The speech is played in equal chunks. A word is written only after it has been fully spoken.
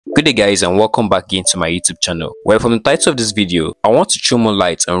Good day guys, and welcome back again to my YouTube channel. Well, from the title of this video, I want to throw more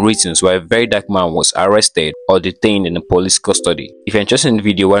light on reasons why a very dark man was arrested or detained in the police custody. If you're interested in the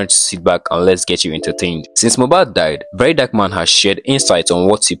video, why don't you sit back and let's get you entertained. Since Mohbad died, very dark man has shared insights on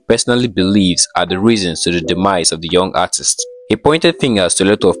what he personally believes are the reasons to the demise of the young artist. He pointed fingers to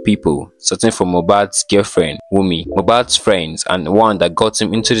a lot of people, starting from Mohbad's girlfriend, Wumi, Mohbad's friends, and one that got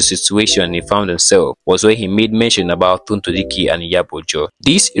him into the situation he found himself was where he made mention about tundeednut and Joeboy.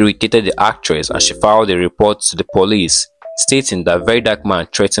 This irritated the actress and she filed a report to the police, stating that very dark man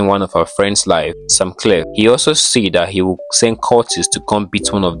threatened one of her friends' life, Sam Clare. He also said that he would send courtiers to come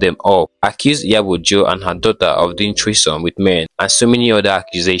beat one of them up, accused Joeboy and her daughter of doing threesome with men, and so many other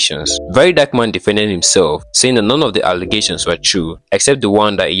accusations. Very dark man defended himself, saying that none of the allegations were true, except the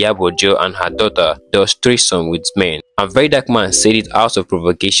one that Joeboy and her daughter does threesome with men. And very dark man said it out of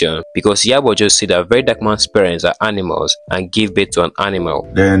provocation because Joeboy said that very dark man's parents are animals and gave birth to an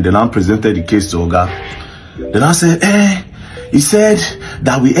animal. Then the man presented the case to Oga. Then I said, he said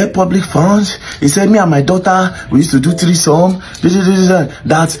that we had public funds. He said me and my daughter, we used to do threesome.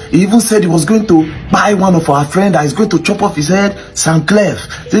 That he even said he was going to buy one of our friends that is going to chop off his head, Sam Clare.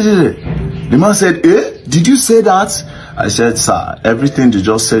 The man said, did you say that? I said, sir, everything you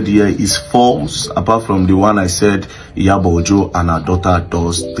just said here is false, apart from the one I said Joeboy and her daughter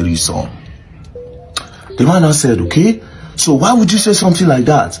does threesome. The man now said, okay, so why would you say something like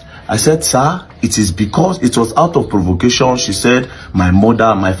that? I said, sir, it is because it was out of provocation. She said, my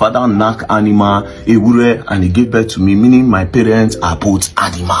father knocked animal, ewure, and he gave birth to me, meaning my parents are both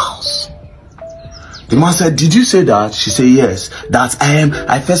animals. The man said, did you say that? She said, yes. That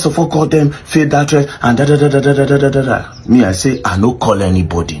I first of all called them fake actress and Me, I say, I no call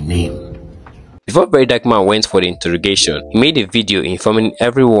anybody name. Before very dark man went for the interrogation, he made a video informing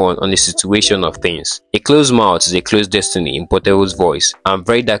everyone on the situation of things. A closed mouth is a closed destiny in Portable's voice, and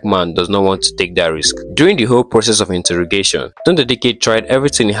very dark man does not want to take that risk. During the whole process of interrogation, tundeednut tried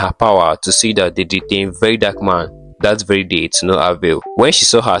everything in her power to see that they detained very dark man that very day to no avail. When she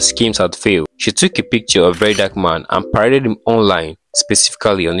saw her schemes had failed, she took a picture of very dark man and paraded him online,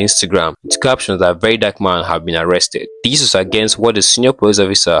 specifically on Instagram, with captions that very dark man had been arrested. This was against what the senior police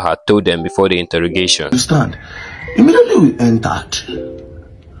officer had told them before the interrogation. Understand? Immediately we entered,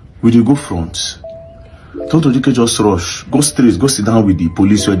 we did go front. tundeednut just rush, go straight, go sit down with the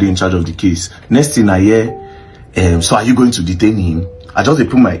police where they in charge of the case. Next thing I hear, so are you going to detain him? I just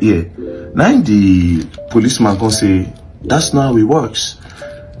put my ear. Now the policeman can say, that's not how it works.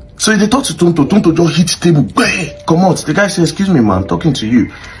 So they talk to Tonto just hit the table, come out. The guy says, excuse me, man, I'm talking to you.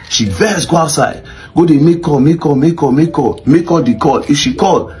 She vex, go outside. Go they make call the call. If she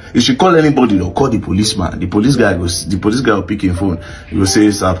call anybody, they'll call the policeman. The police guy will pick his phone. He will say,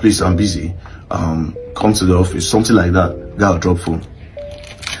 sir, please, I'm busy. Come to the office, something like that. Guy will drop phone.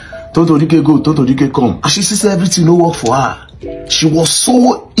 tundeednut go, tundeednut come. And she says everything no work for her. She was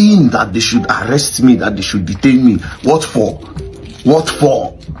so in that they should arrest me, that they should detain me. What for? What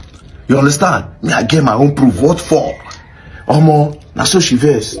for? You understand? Me, I get my own proof. What for? Omah, now so she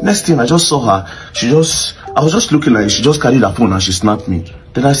vex. Next thing I just saw her, I was just looking like she just carried her phone and she snapped me.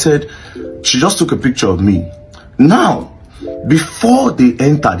 Then I said, she just took a picture of me. Now, before they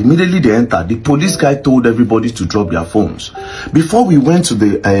entered, immediately they entered, the police guy told everybody to drop their phones. Before we went to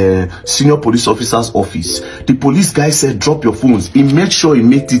the senior police officer's office, the police guy said, drop your phones. He made sure he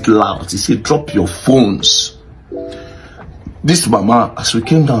made it loud. He said, drop your phones. This mama, as we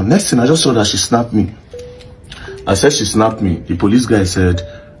came down, next thing I just saw that she snapped me. I said she snapped me. The police guy said,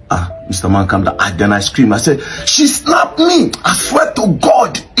 Mr. Man, calm down. Then I screamed. I said, she snapped me. I swear to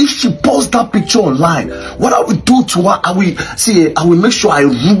God, if she posts that picture online, what I will do to her, I will make sure I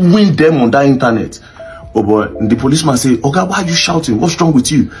ruin them on that internet. Oh boy, the policeman said, okay, why are you shouting? What's wrong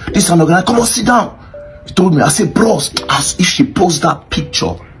with you? This and that. Come on, sit down. He told me, I said, bros, as if she posts that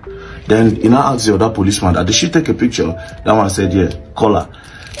picture. Then he now asked the other policeman that did she take a picture? That one said, yeah, call her.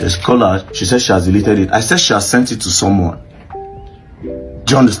 Yes, call her. She said she has deleted it. I said she has sent it to someone.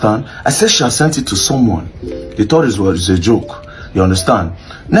 Do you understand? I said she has sent it to someone. They thought it was a joke. You understand?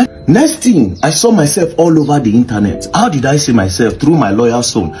 Next thing, I saw myself all over the internet. How did I see myself? Through my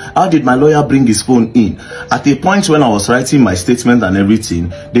lawyer's phone. How did my lawyer bring his phone in? At a point when I was writing my statement and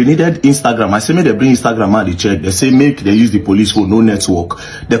everything, they needed Instagram. I said, make they bring Instagram out, they check. They say, make they use the police phone, no network.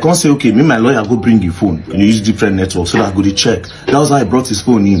 They can't say, okay, me, my lawyer, go bring your phone. And you use different networks so that I go to check. That was how I brought his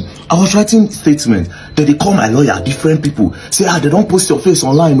phone in. I was writing statement. Then they call my lawyer, different people. Say, they don't post your face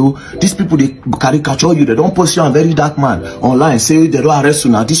online, no. These people, they caricature you. They don't post you on very dark man online. Say, they don't arrest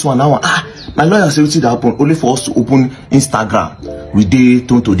you now. This one, now. My lawyer said, what did happen? Only for us to open Instagram. We did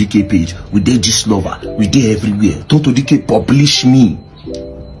tundeednut page. We did this lover. We did everywhere. tundeednut publish me.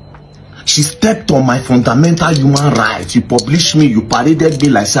 She stepped on my fundamental human rights. You published me, you paraded me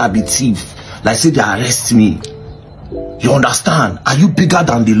like say I be thief, like say they arrest me. You understand? Are you bigger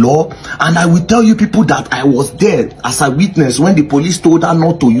than the law? And I will tell you people that I was there as a witness when the police told her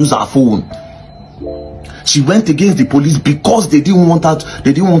not to use her phone. She went against the police because they didn't want her,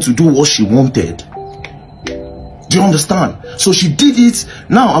 they didn't want to do what she wanted. Do you understand? So she did it.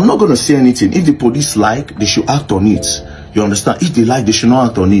 Now, I'm not going to say anything. If the police like, they should act on it. You understand? If they like, they should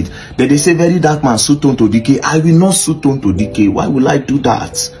not act on it. Then they say, very dark man, sue Tonto Dike. I will not sue Tonto Dike. Why will I do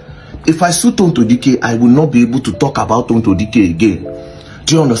that? If I sue Tonto Dike, I will not be able to talk about Tonto Dike again.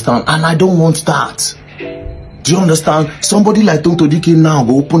 Do you understand? And I don't want that. Do you understand? Somebody like Tonto Dike now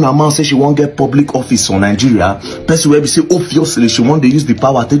go open her mouth, say she won't get public office on Nigeria. Person will be say, obviously, she want to use the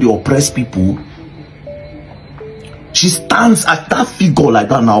power to the oppress people. She stands at that figure like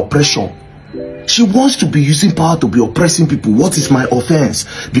that now, oppression. She wants to be using power to be oppressing people. What is my offense?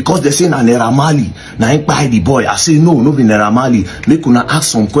 Because they say na Naira Marley, na ain't buy the boy. I say no be Naira Marley. Make una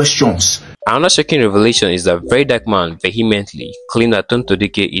ask some questions. Another shocking revelation is that VeryDarkMan vehemently claimed that Tonto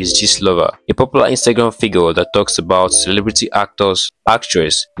Dike is Gist lover, a popular Instagram figure that talks about celebrity actors,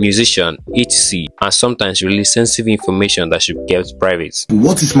 actress, musician, etc. and sometimes release sensitive information that should be kept private.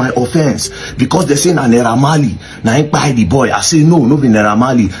 What is my offense? Because they say na Naira Marley, na ain't buy the boy. I say no be Naira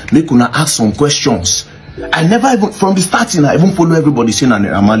Marley. Make una ask some questions. I never even, from the starting, I even follow everybody saying na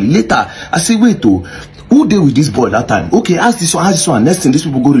Naira Marley. Later, I say wait oh, who deal with this boy that time? Okay, ask this one, next thing, these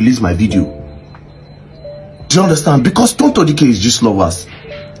people go release my video. Do you understand? Because Tonto Dike is Gist lovers.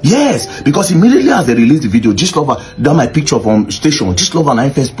 Yes, because immediately as they released the video, Gist lover done my picture from station, Gist lover and I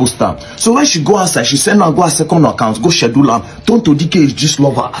first poster. So when she go outside, she send her go her second account, go schedule her. Tonto Dike is Gist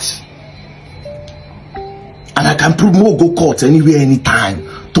lovers. And I can prove more go court anywhere, anytime.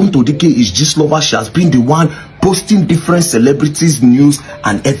 Tonto Dike is Gist lover. She has been the one posting different celebrities, news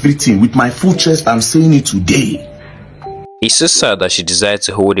and everything. With my full chest, I'm saying it today. It's so sad that she decides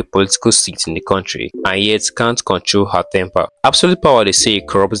to hold a political seat in the country and yet can't control her temper. Absolute power, they say,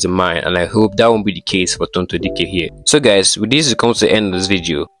 corrupts the mind, and I hope that won't be the case for Tonto Dike here. So guys, with this we come to the end of this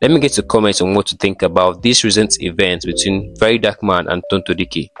video. Let me get to comments on what to think about this recent event between VeryDarkMan and Tonto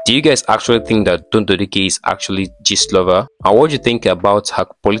Dike. Do you guys actually think that Tonto Dike is actually Gist lover? And what do you think about her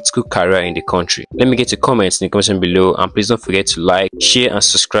political career in the country? Let me get to comments in the comment section below, and please don't forget to like, share and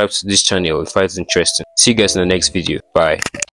subscribe to this channel if it's interesting. See you guys in the next video. Bye.